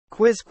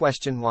Quiz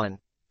question 1.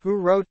 Who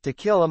wrote To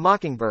Kill a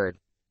Mockingbird?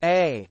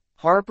 A.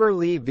 Harper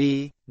Lee.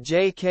 B.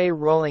 J.K.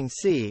 Rowling.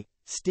 C.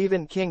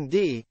 Stephen King.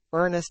 D.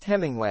 Ernest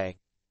Hemingway.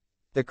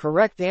 The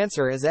correct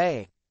answer is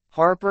A.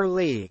 Harper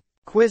Lee.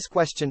 Quiz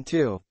question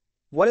 2.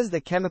 What is the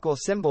chemical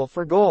symbol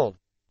for gold?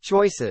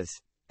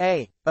 Choices.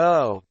 A.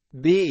 O.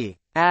 B.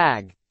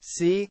 Ag.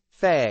 C.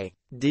 Fe.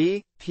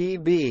 D.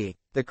 Pb.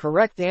 The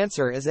correct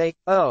answer is A.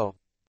 O.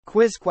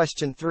 Quiz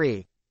question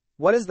 3.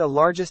 What is the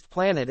largest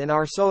planet in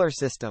our solar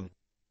system?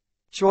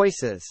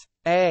 Choices.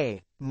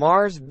 A.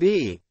 Mars.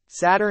 B.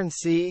 Saturn.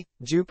 C.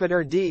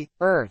 Jupiter. D.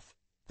 Earth.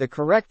 The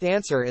correct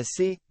answer is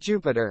C.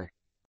 Jupiter.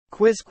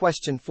 Quiz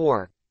question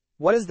 4.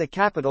 What is the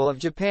capital of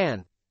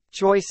Japan?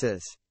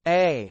 Choices.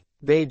 A.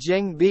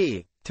 Beijing.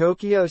 B.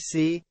 Tokyo.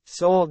 C.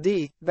 Seoul.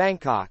 D.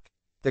 Bangkok.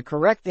 The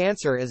correct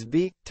answer is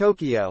B.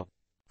 Tokyo.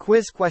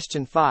 Quiz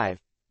question 5.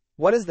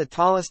 What is the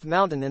tallest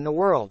mountain in the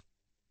world?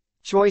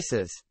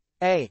 Choices.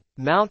 A.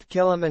 Mount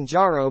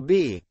Kilimanjaro.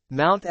 B.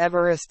 Mount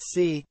Everest.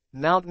 C.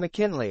 Mount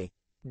McKinley.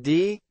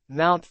 D.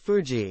 Mount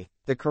Fuji.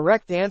 The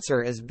correct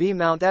answer is B.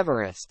 Mount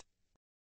Everest.